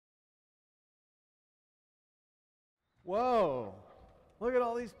Whoa, look at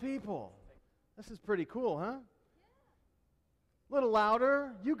all these people. This is pretty cool, huh? A little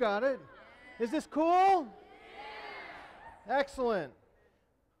louder. You got it. Is this cool? Excellent.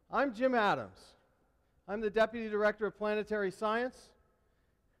 I'm Jim Adams. I'm the Deputy Director of Planetary Science,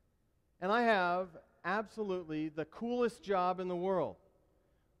 and I have absolutely the coolest job in the world.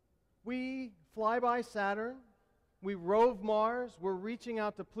 We fly by Saturn, we rove Mars, we're reaching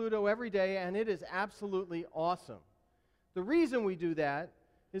out to Pluto every day, and it is absolutely awesome. The reason we do that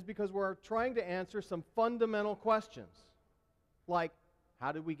is because we're trying to answer some fundamental questions, like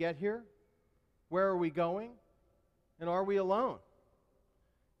how did we get here? Where are we going? And are we alone?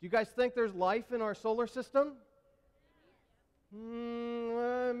 Do you guys think there's life in our solar system?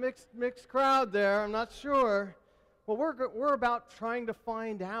 Mixed crowd there, I'm not sure. Well, we're about trying to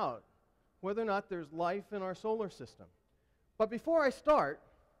find out whether or not there's life in our solar system. But before I start,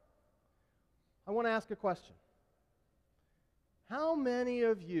 I want to ask a question. How many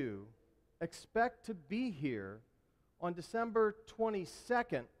of you expect to be here on December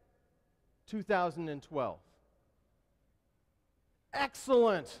 22nd, 2012?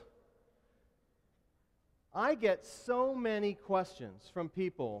 Excellent! I get so many questions from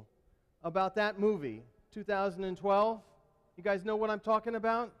people about that movie, 2012. You guys know what I'm talking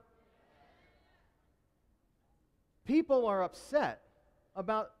about? People are upset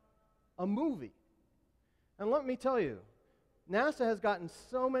about a movie. And let me tell you, NASA has gotten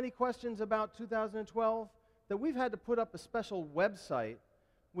so many questions about 2012 that we've had to put up a special website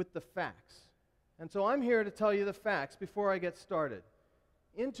with the facts. And so I'm here to tell you the facts before I get started.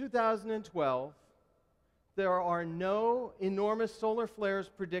 In 2012, there are no enormous solar flares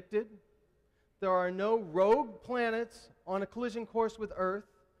predicted. There are no rogue planets on a collision course with Earth.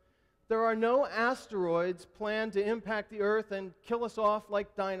 There are no asteroids planned to impact the Earth and kill us off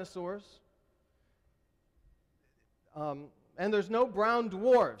like dinosaurs. And there's no brown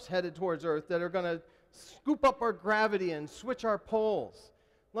dwarfs headed towards Earth that are going to scoop up our gravity and switch our poles.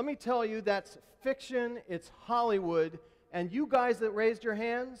 Let me tell you, that's fiction, it's Hollywood, and you guys that raised your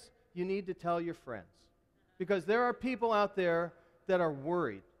hands, you need to tell your friends. Because there are people out there that are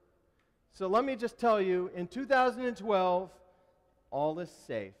worried. So let me just tell you, in 2012, all is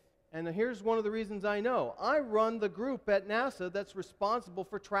safe. And here's one of the reasons I know. I run the group at NASA that's responsible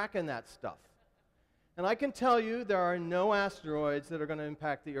for tracking that stuff. And I can tell you there are no asteroids that are going to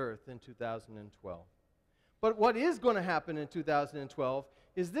impact the Earth in 2012. But what is going to happen in 2012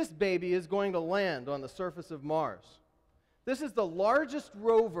 is this baby is going to land on the surface of Mars. This is the largest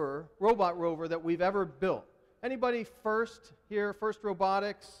robot rover that we've ever built. Anybody first here, first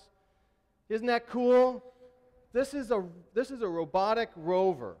robotics? Isn't that cool? This is a robotic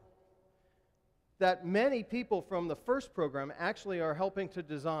rover that many people from the first program actually are helping to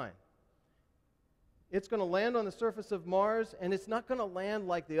design. It's going to land on the surface of Mars, and it's not going to land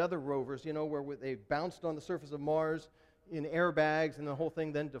like the other rovers, you know, where they bounced on the surface of Mars in airbags and the whole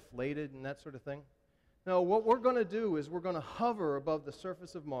thing then deflated and that sort of thing. No, what we're going to do is we're going to hover above the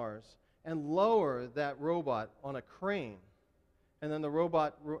surface of Mars and lower that robot on a crane, and then the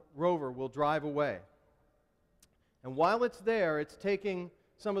robot rover will drive away. And while it's there, it's taking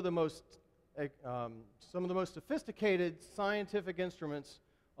some of the most sophisticated scientific instruments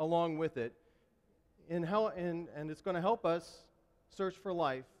along with it, and it's going to help us search for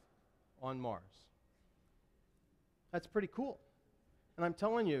life on Mars. That's pretty cool. And I'm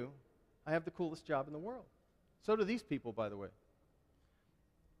telling you, I have the coolest job in the world. So do these people, by the way.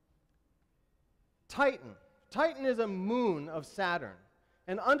 Titan. Titan is a moon of Saturn.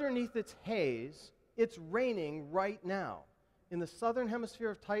 And underneath its haze, it's raining right now. In the southern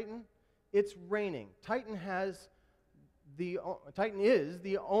hemisphere of Titan, it's raining. Titan is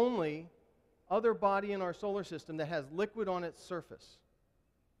the only other body in our solar system that has liquid on its surface.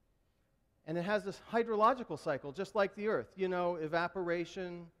 And it has this hydrological cycle, just like the Earth. You know,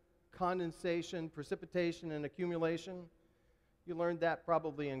 evaporation, condensation, precipitation, and accumulation. You learned that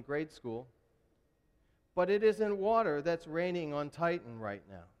probably in grade school. But it isn't water that's raining on Titan right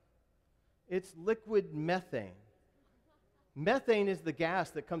now. It's liquid methane. Methane is the gas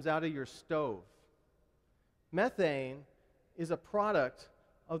that comes out of your stove. Methane is a product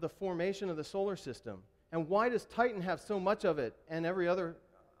of the formation of the solar system. And why does Titan have so much of it and every other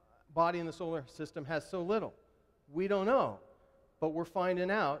body in the solar system has so little? We don't know, but we're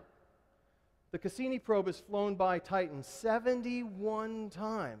finding out. The Cassini probe has flown by Titan 71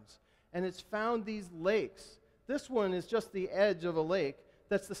 times, and it's found these lakes. This one is just the edge of a lake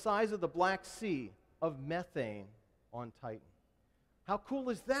that's the size of the Black Sea of methane on Titan. How cool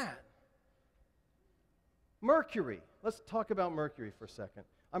is that? Mercury. Let's talk about Mercury for a second.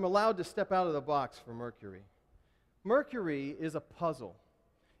 I'm allowed to step out of the box for Mercury. Mercury is a puzzle.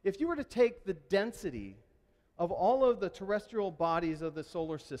 If you were to take the density of all of the terrestrial bodies of the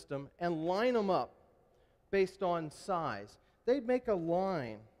solar system and line them up based on size, they'd make a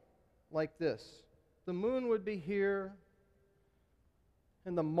line like this. The moon would be here,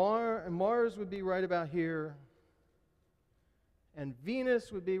 and Mars would be right about here, and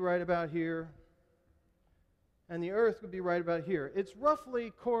Venus would be right about here, and the Earth would be right about here. It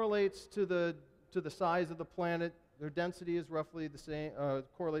roughly correlates to the size of the planet. Their density is roughly the same,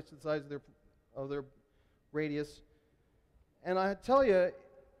 correlates to the size of their radius. And I tell you,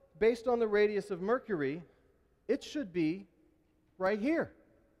 based on the radius of Mercury, it should be right here.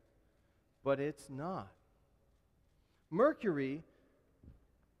 But it's not. Mercury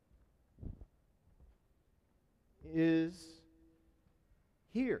is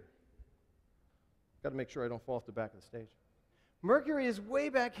here. Got to make sure I don't fall off the back of the stage. Mercury is way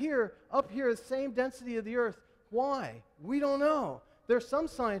back here, up here, the same density of the Earth. Why? We don't know. There are some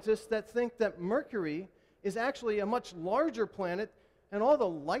scientists that think that Mercury is actually a much larger planet, and all the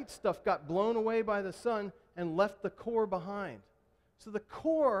light stuff got blown away by the sun and left the core behind. So the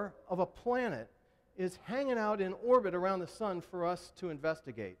core of a planet is hanging out in orbit around the sun for us to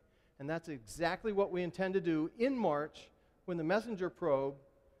investigate. And that's exactly what we intend to do in March when the MESSENGER probe,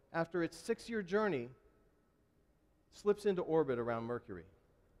 after its 6-year journey, slips into orbit around Mercury.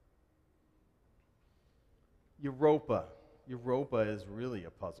 Europa. Europa is really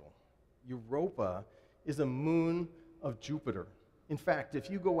a puzzle. Europa is a moon of Jupiter. In fact, if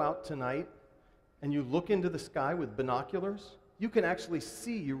you go out tonight and you look into the sky with binoculars, you can actually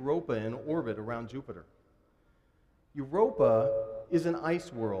see Europa in orbit around Jupiter. Europa is an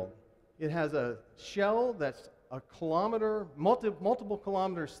ice world. It has a shell that's a kilometer, multiple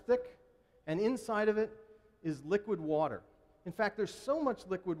kilometers thick, and inside of it is liquid water. In fact, there's so much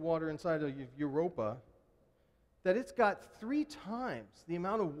liquid water inside of Europa that it's got 3 times the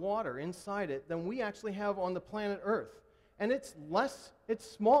amount of water inside it than we actually have on the planet Earth. And it's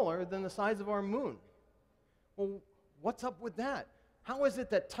smaller than the size of our moon. Well, what's up with that? How is it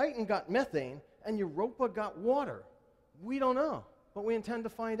that Titan got methane and Europa got water? We don't know, but we intend to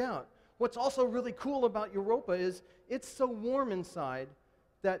find out. What's also really cool about Europa is it's so warm inside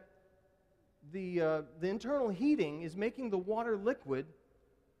that the internal heating is making the water liquid,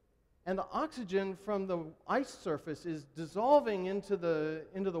 and the oxygen from the ice surface is dissolving into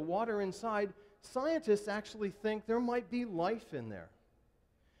the water inside. Scientists actually think there might be life in there.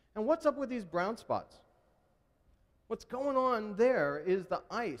 And what's up with these brown spots? What's going on there is the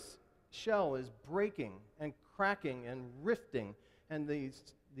ice shell is breaking and cracking and rifting, and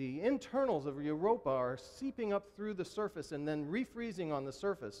the internals of Europa are seeping up through the surface and then refreezing on the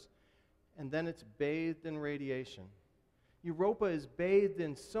surface, and then it's bathed in radiation. Europa is bathed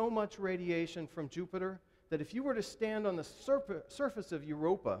in so much radiation from Jupiter that if you were to stand on the surface of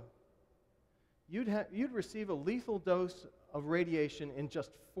Europa, you'd receive a lethal dose of radiation in just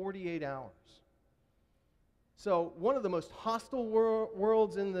 48 hours. So one of the most hostile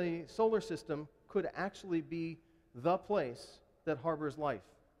worlds in the solar system could actually be the place that harbors life.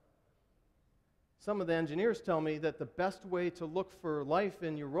 Some of the engineers tell me that the best way to look for life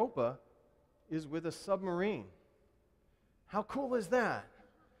in Europa is with a submarine. How cool is that?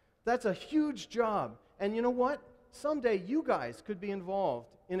 That's a huge job. And you know what? Someday you guys could be involved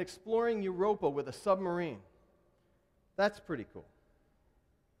in exploring Europa with a submarine. That's pretty cool.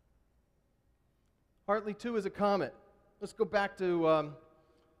 Hartley 2 is a comet. Let's go back to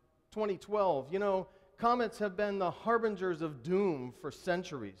 2012. You know, comets have been the harbingers of doom for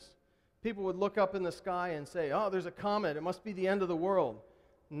centuries. People would look up in the sky and say, oh, there's a comet. It must be the end of the world.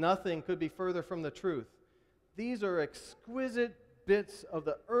 Nothing could be further from the truth. These are exquisite bits of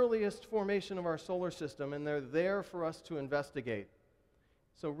the earliest formation of our solar system, and they're there for us to investigate.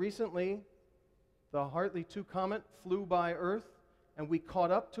 So recently, the Hartley 2 comet flew by Earth, and we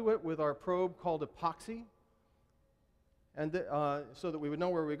caught up to it with our probe called EPOXY, and so that we would know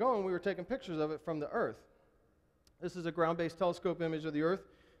where we were going. We were taking pictures of it from the Earth. This is a ground-based telescope image of the Earth.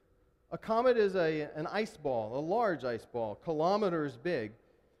 A comet is an ice ball, a large ice ball, kilometers big.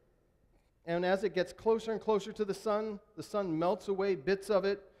 And as it gets closer and closer to the sun melts away bits of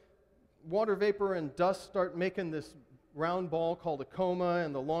it. Water vapor and dust start making this round ball called a coma,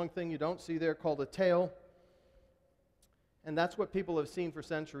 and the long thing you don't see there called a tail. And that's what people have seen for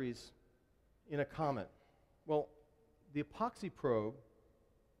centuries in a comet. Well, the EPOXY probe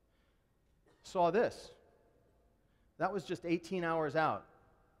saw this. That was just 18 hours out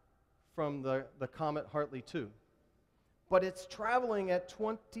from the comet Hartley 2. But it's traveling at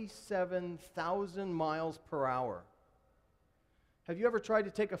 27,000 miles per hour. Have you ever tried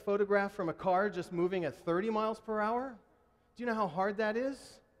to take a photograph from a car just moving at 30 miles per hour? Do you know how hard that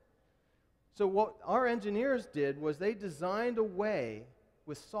is? So what our engineers did was they designed a way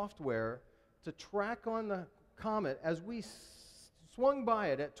with software to track on the comet as we swung by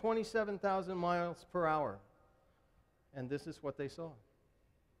it at 27,000 miles per hour. And this is what they saw.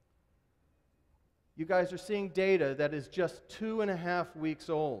 You guys are seeing data that is just 2.5 weeks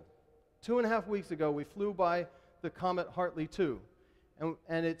old. 2.5 weeks ago, we flew by the Comet Hartley 2,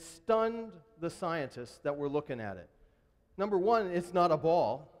 and it stunned the scientists that were looking at it. Number one, it's not a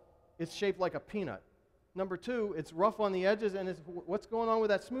ball. It's shaped like a peanut. Number two, it's rough on the edges, and it's what's going on with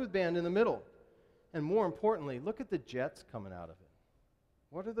that smooth band in the middle. And more importantly, look at the jets coming out of it.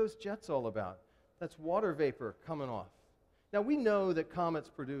 What are those jets all about? That's water vapor coming off. Now, we know that comets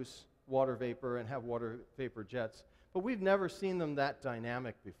produce water vapor and have water vapor jets, but we've never seen them that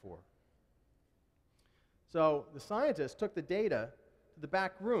dynamic before. So the scientists took the data to the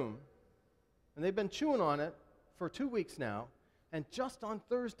back room, and they've been chewing on it for 2 weeks now, and just on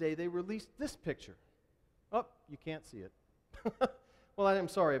Thursday they released this picture. Oh, you can't see it. Well, I'm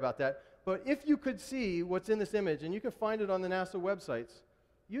sorry about that. But if you could see what's in this image, and you can find it on the NASA websites,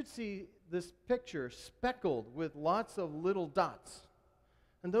 you'd see this picture speckled with lots of little dots.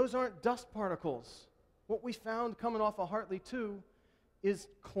 And those aren't dust particles. What we found coming off of Hartley 2 is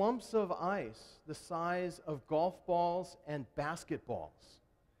clumps of ice the size of golf balls and basketballs.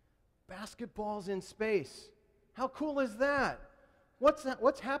 Basketballs in space. How cool is that?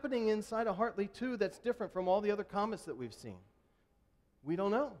 What's happening inside of Hartley 2 that's different from all the other comets that we've seen? We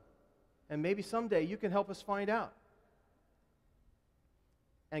don't know. And maybe someday you can help us find out.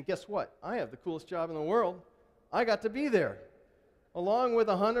 And guess what? I have the coolest job in the world. I got to be there. Along with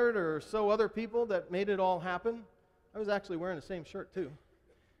 100 or so other people that made it all happen. I was actually wearing the same shirt too.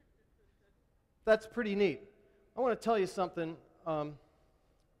 That's pretty neat. I want to tell you something.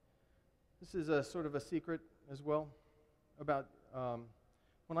 This is a sort of a secret as well about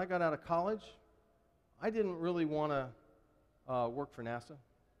when I got out of college, I didn't really want to work for NASA.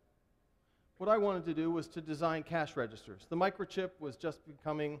 What I wanted to do was to design cash registers. The microchip was just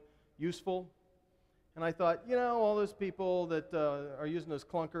becoming useful. And I thought, you know, all those people that are using those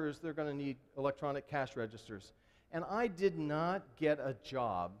clunkers, they're going to need electronic cash registers. And I did not get a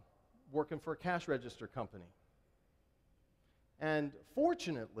job working for a cash register company. And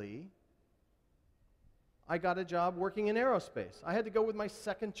fortunately, I got a job working in aerospace. I had to go with my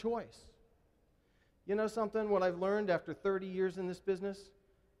second choice. You know something? What I've learned after 30 years in this business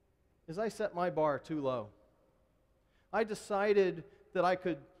is I set my bar too low. I decided that I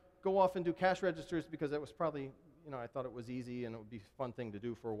could go off and do cash registers because that was probably, you know, I thought it was easy and it would be a fun thing to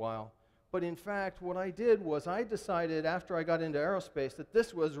do for a while. But in fact, what I did was I decided after I got into aerospace that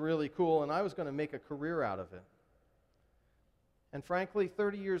this was really cool and I was going to make a career out of it. And frankly,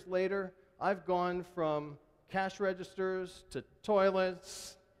 30 years later, I've gone from cash registers to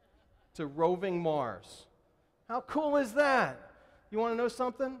toilets to roving Mars. How cool is that? You want to know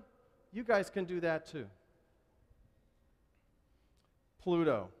something? You guys can do that too.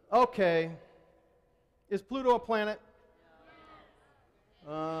 Pluto. Okay. Is Pluto a planet?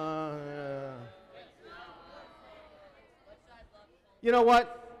 Yeah. You know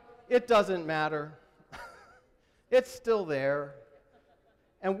what? It doesn't matter. It's still there.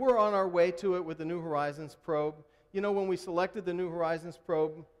 And we're on our way to it with the New Horizons probe. You know, when we selected the New Horizons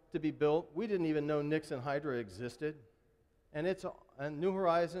probe to be built, we didn't even know Nix and Hydra existed. And New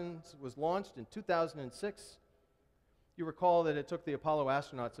Horizons was launched in 2006. You recall that it took the Apollo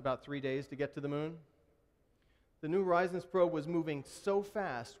astronauts about 3 days to get to the moon. The New Horizons probe was moving so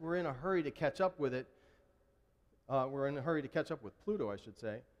fast, we're in a hurry to catch up with it. We're in a hurry to catch up with Pluto, I should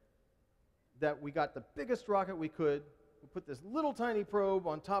say, that we got the biggest rocket we could. We put this little tiny probe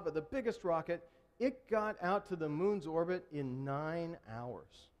on top of the biggest rocket. It got out to the moon's orbit in 9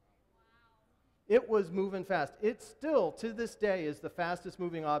 hours. Wow. It was moving fast. It still, to this day, is the fastest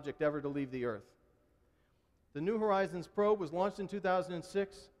moving object ever to leave the Earth. The New Horizons probe was launched in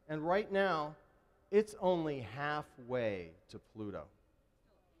 2006, and right now, it's only halfway to Pluto.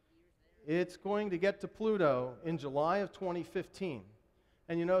 It's going to get to Pluto in July of 2015.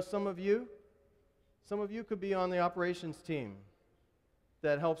 And you know, some of you could be on the operations team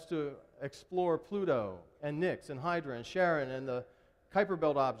that helps to explore Pluto and Nix and Hydra and Charon and the Kuiper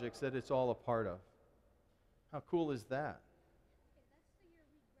Belt objects that it's all a part of. How cool is that? That's the year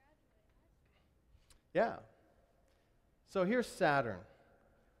we graduate. Yeah. So here's Saturn.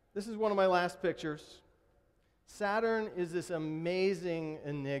 This is one of my last pictures. Saturn is this amazing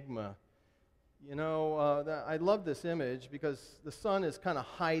enigma. You know, I love this image because the sun is kind of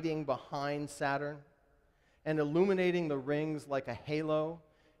hiding behind Saturn. and illuminating the rings like a halo.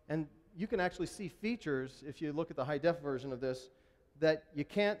 And you can actually see features, if you look at the high-def version of this, that you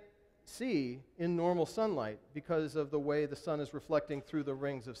can't see in normal sunlight because of the way the sun is reflecting through the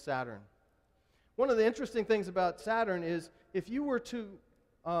rings of Saturn. One of the interesting things about Saturn is if you were to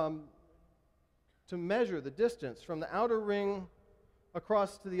measure the distance from the outer ring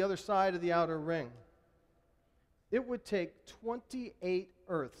across to the other side of the outer ring, it would take 28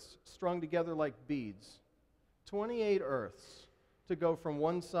 Earths strung together like beads. 28 Earths to go from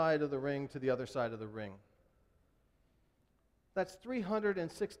one side of the ring to the other side of the ring. That's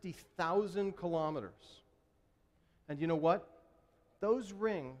 360,000 kilometers. And you know what? Those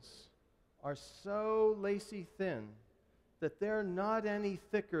rings are so lacy thin that they're not any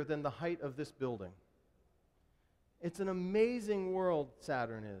thicker than the height of this building. It's an amazing world,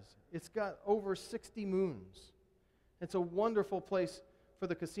 Saturn is. It's got over 60 moons. It's a wonderful place for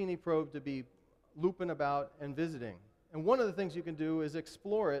the Cassini probe to be looping about and visiting. And one of the things you can do is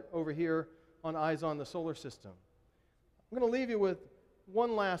explore it over here on Eyes on the Solar System. I'm going to leave you with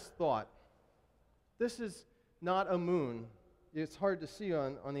one last thought. This is not a moon. It's hard to see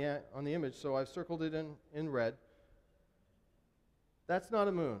on the image, so I've circled it in red. That's not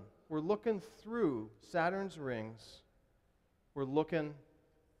a moon. We're looking through Saturn's rings. We're looking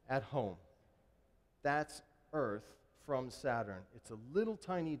at home. That's Earth from Saturn. It's a little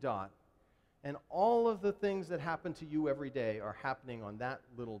tiny dot. And all of the things that happen to you every day are happening on that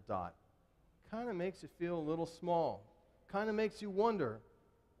little dot. Kind of makes you feel a little small. Kind of makes you wonder,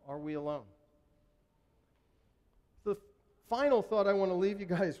 are we alone? The final thought I want to leave you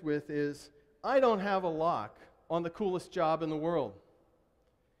guys with is, I don't have a lock on the coolest job in the world.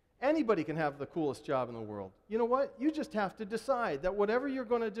 Anybody can have the coolest job in the world. You know what? You just have to decide that whatever you're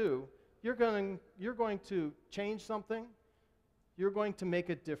going to do, you're going to change something. You're going to make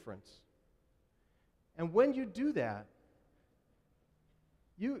a difference. And when you do that,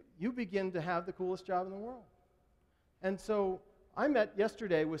 you begin to have the coolest job in the world. And so I met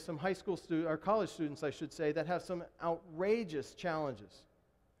yesterday with some high school students, or college students, I should say, that have some outrageous challenges.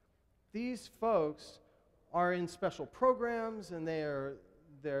 These folks are in special programs, and they're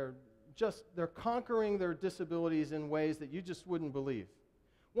conquering their disabilities in ways that you just wouldn't believe.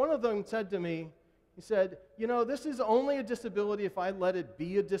 One of them said to me, he said, you know, this is only a disability if I let it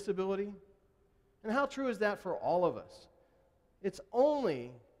be a disability. And how true is that for all of us? It's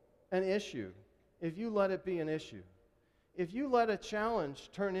only an issue if you let it be an issue. If you let a challenge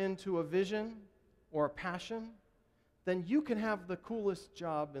turn into a vision or a passion, then you can have the coolest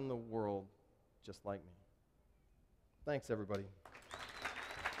job in the world just like me. Thanks, everybody.